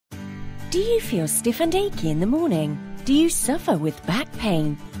Do you feel stiff and achy in the morning? Do you suffer with back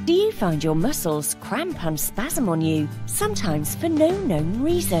pain? Do you find your muscles cramp and spasm on you, sometimes for no known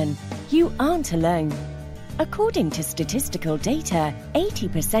reason? You aren't alone. According to statistical data,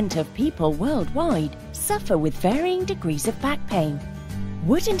 80% of people worldwide suffer with varying degrees of back pain.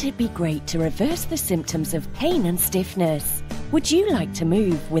 Wouldn't it be great to reverse the symptoms of pain and stiffness? Would you like to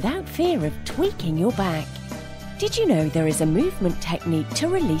move without fear of tweaking your back? Did you know there is a movement technique to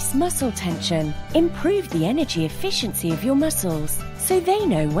release muscle tension, improve the energy efficiency of your muscles, so they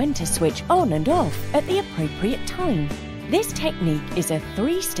know when to switch on and off at the appropriate time? This technique is a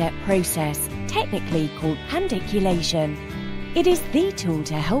 3-step process, technically called pandiculation. It is the tool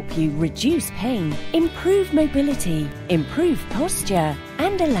to help you reduce pain, improve mobility, improve posture,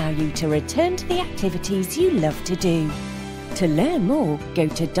 and allow you to return to the activities you love to do. To learn more, go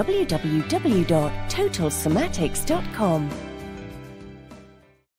to www.totalsomatics.com.